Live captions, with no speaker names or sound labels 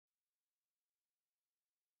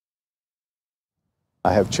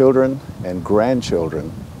I have children and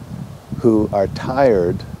grandchildren who are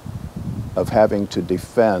tired of having to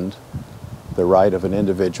defend the right of an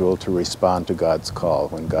individual to respond to God's call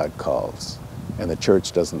when God calls, and the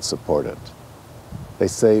church doesn't support it. They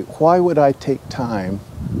say, why would I take time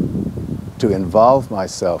to involve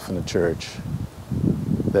myself in a church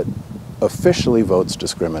that officially votes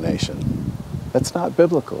discrimination? That's not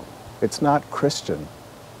biblical. It's not Christian.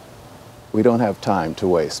 We don't have time to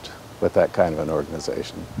waste with that kind of an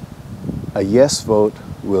organization. A yes vote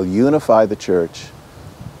will unify the church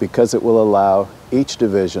because it will allow each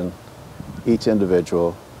division, each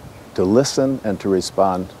individual, to listen and to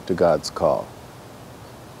respond to God's call.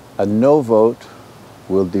 A no vote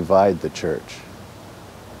will divide the church.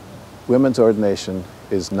 Women's ordination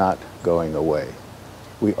is not going away.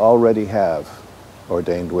 We already have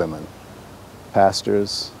ordained women,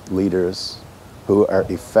 pastors, leaders who are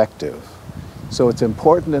effective. So it's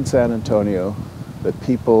important in San Antonio that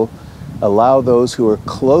people allow those who are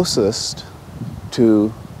closest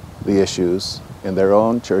to the issues in their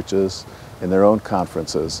own churches, in their own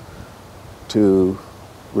conferences, to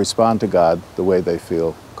respond to God the way they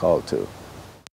feel called to.